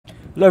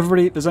Hello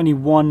everybody, there's only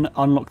one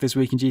unlock this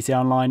week in GTA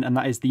Online, and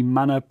that is the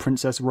Manor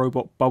Princess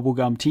Robot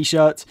Bubblegum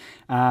t-shirt.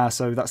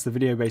 So that's the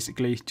video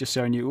basically, just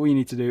showing you all you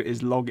need to do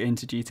is log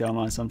into GTA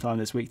Online sometime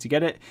this week to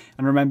get it.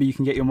 And remember, you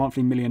can get your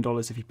monthly $1 million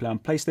if you play on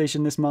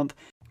PlayStation this month.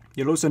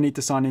 You'll also need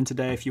to sign in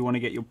today if you want to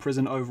get your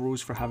prison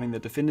overalls for having the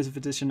definitive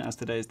edition, as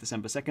today is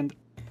December 2nd.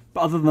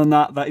 But other than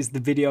that, that is the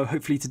video.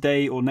 Hopefully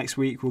today or next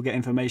week we'll get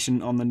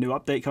information on the new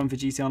update coming for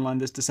GTA Online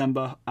this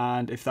December,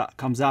 and if that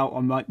comes out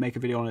I might make a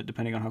video on it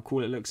depending on how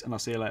cool it looks, and I'll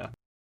see you later.